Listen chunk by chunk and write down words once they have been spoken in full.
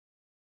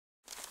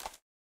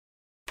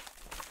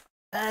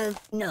No.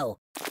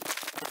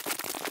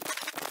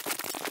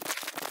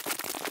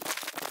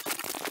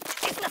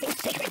 It's nothing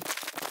sacred.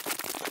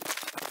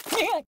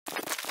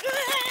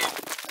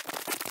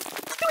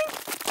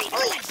 These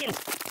are elections.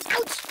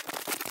 Ouch!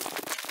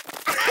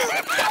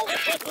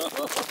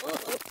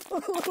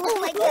 Oh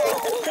my God!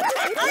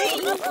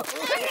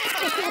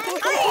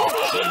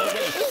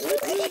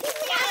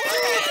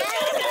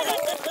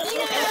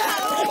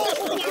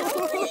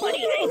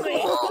 Buddy,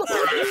 angry.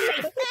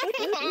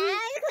 You're safe.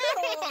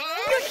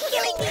 You're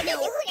killing me. No.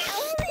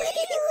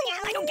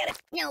 I don't get it.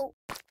 No.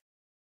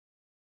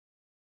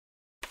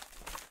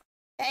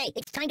 Hey,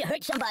 it's time to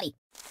hurt somebody.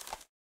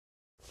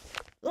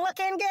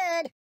 Looking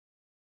good.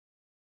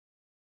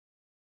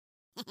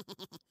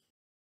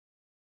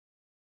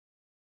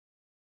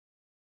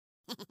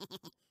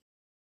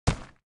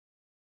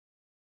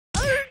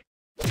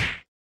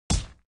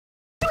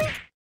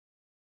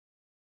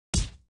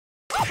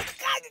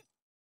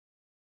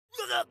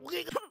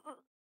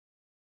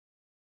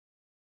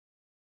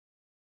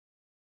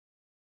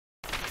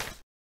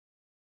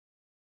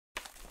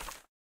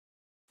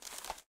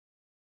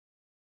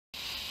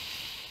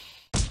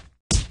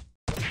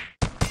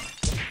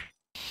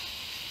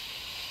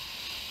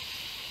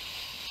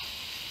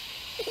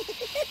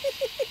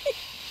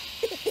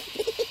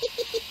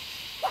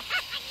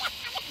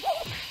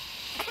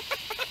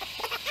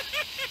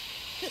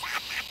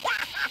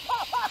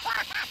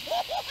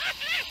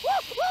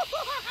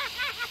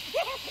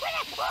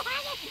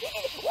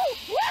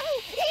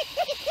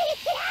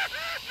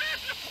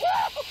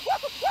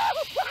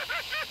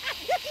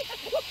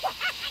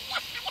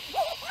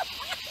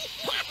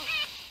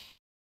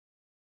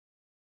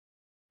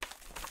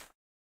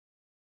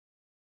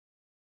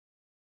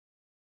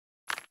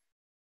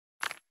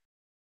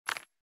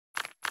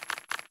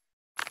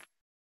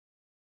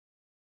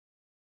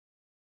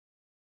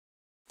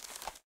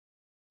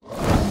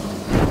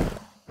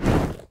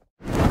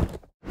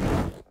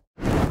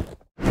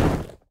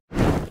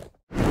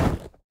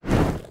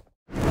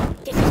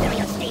 This is very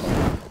unstable.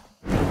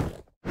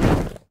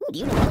 Ooh, do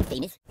you know anyone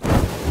famous?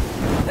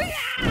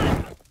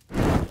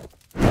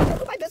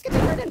 My biscuits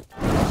are burning.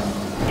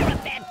 You're a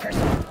bad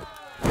person.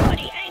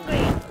 Buddy,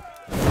 angry.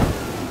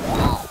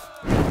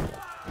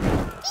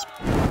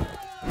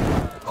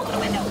 Open the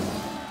window.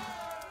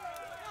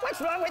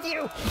 What's wrong with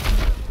you?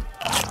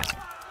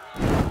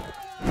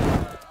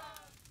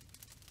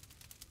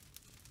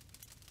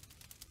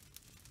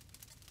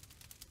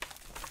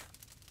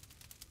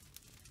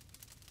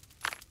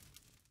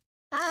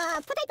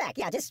 Put it back.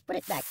 Yeah, just put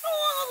it back.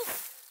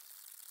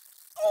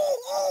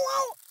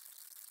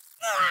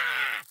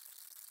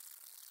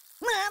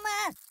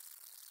 Mama!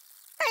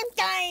 I'm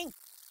dying!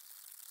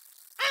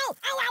 Ow!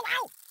 Ow, ow,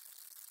 ow!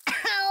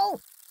 Ow!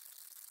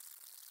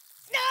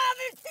 Stop!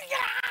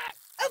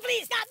 Oh,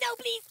 please, stop! No,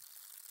 please!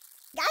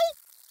 Guy?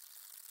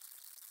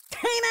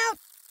 Time out!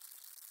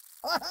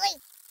 Oh!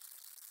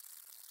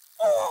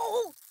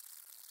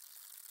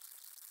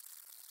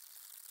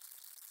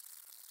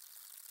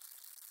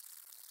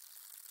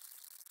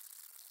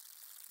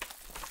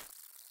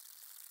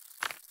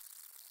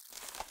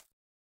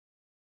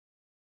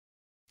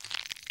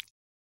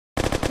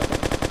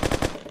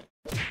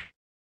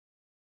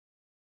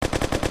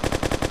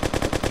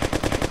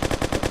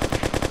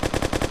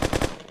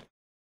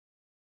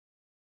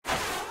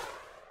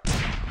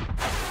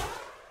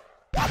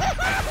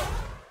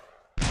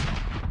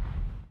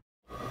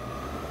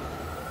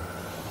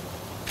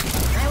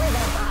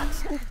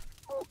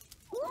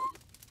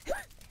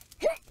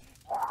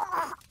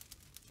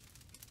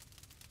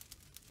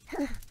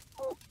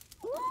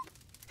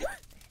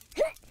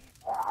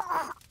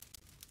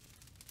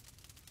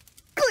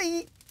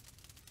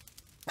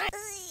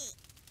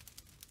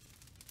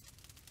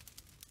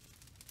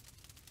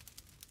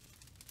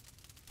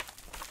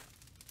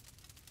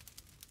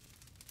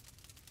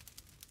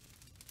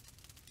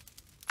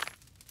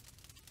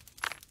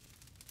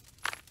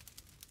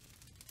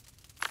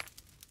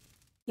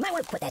 You might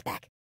want to put that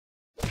back.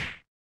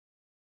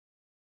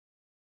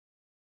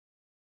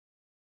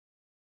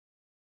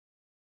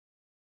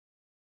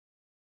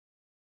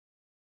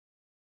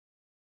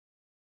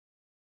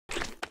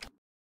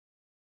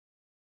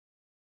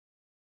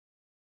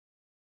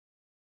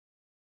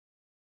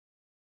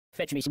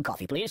 Fetch me some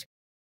coffee, please.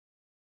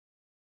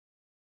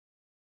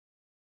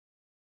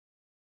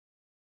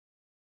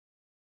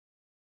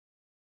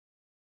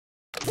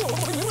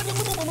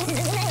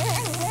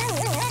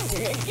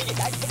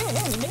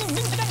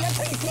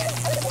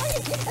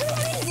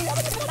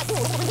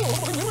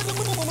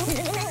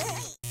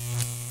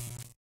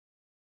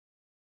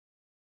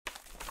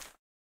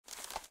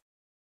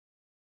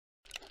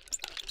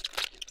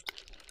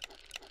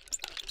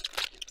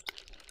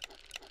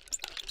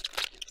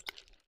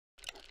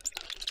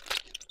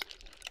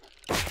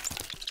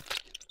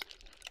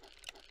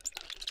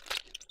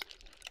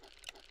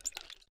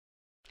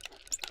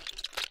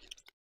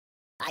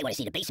 I want to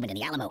see the basement in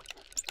the Alamo.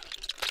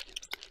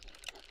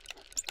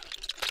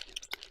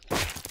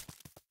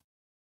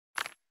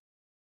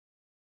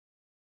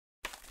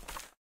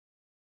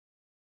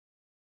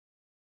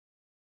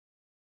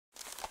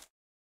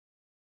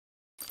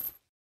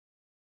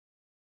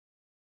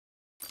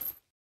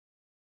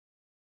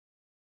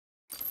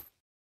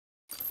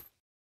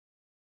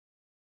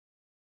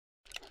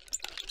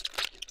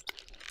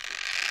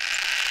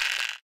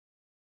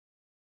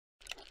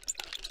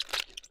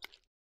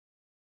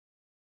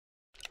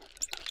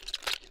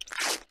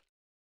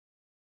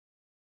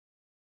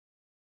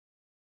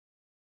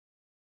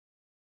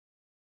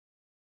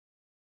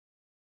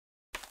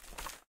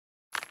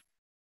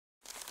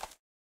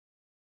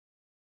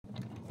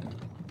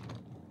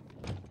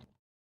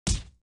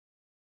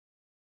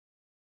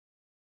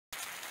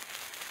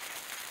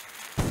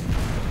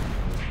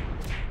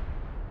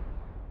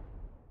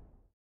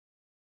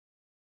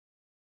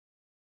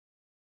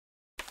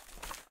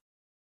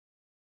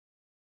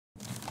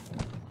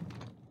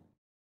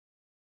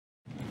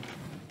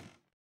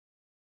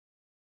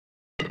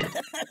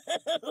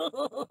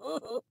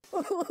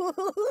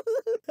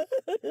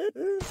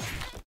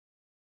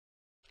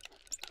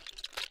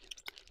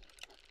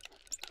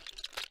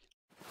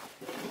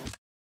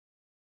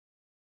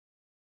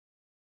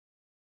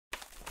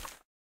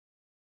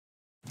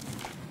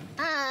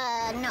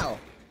 No.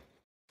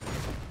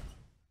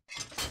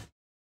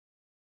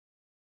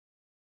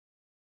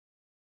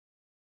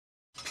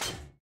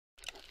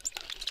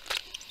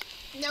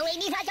 No,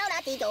 ini saja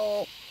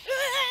dito.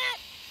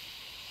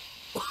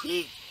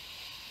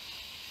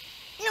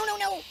 No, no,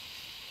 no.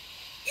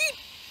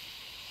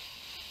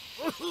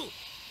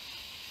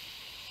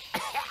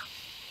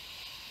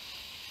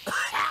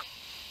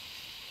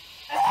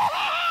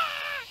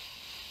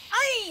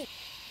 Ay!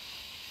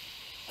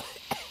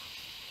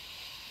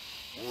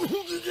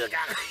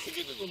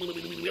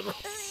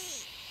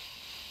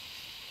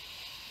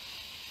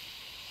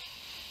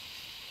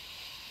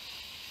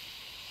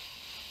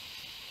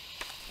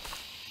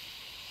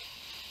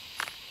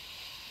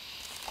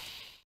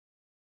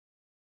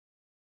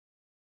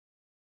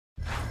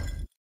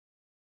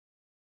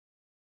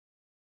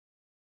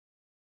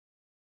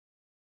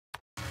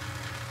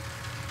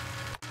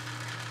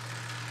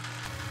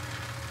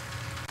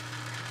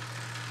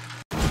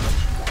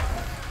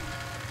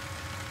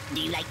 Do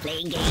you like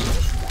playing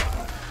games?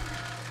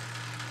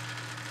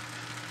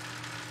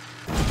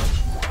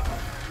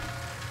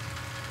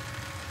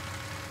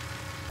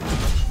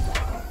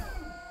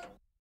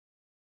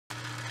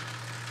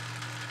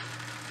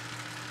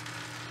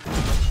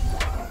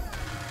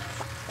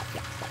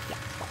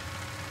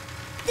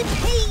 The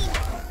pain!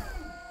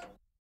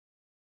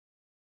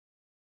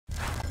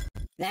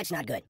 That's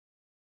not good.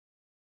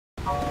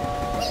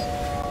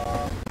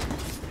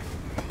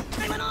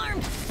 I'm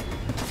unarmed!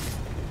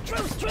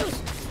 Truce,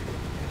 truce!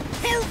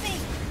 Help me!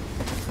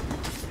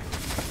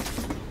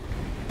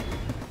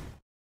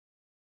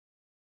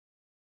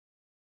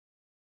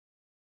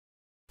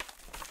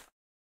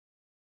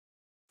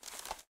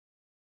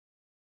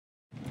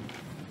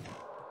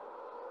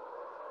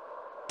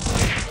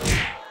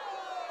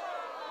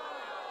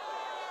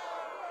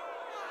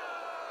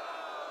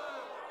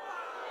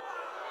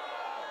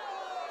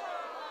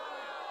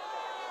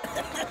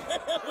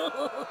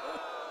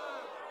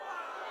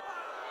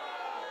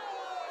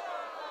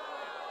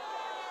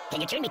 Can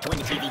you turn me toward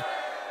the TV?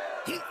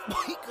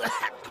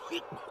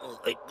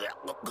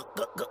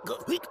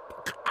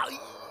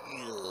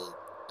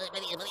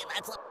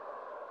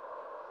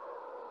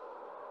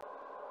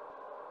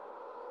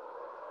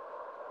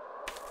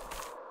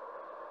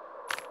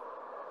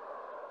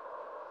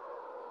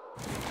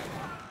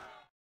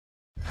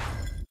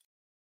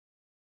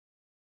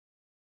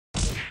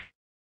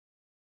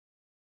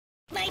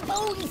 My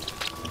bones!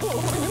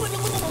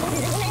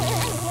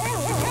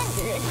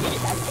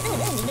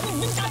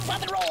 Stop,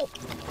 pop, and roll!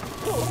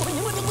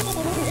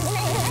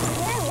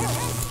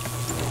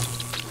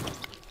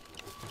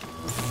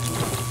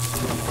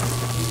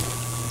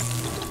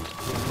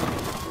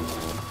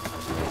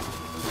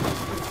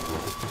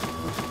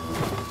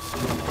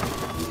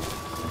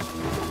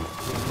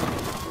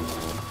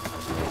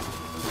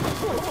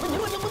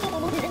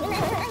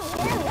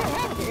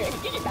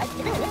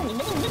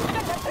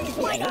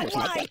 Why not?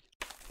 Why?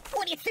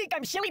 What do you think?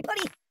 I'm silly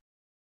putty?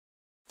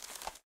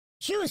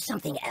 Choose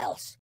something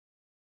else.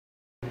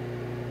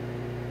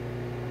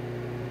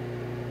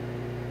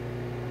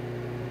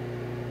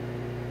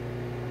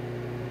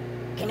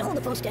 Can you hold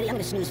the phone steady? I'm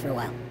gonna snooze for a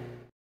while.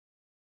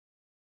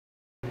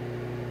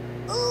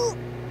 Ooh!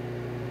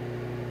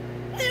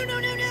 No, no,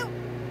 no, no!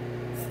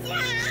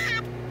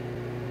 Stop!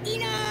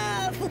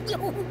 Enough!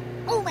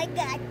 Oh my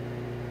god!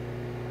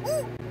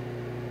 Ooh!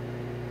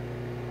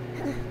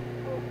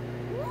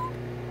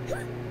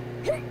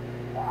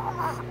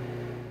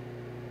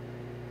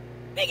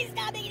 Make it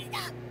stop! Make it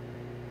stop!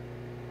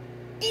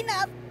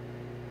 Enough!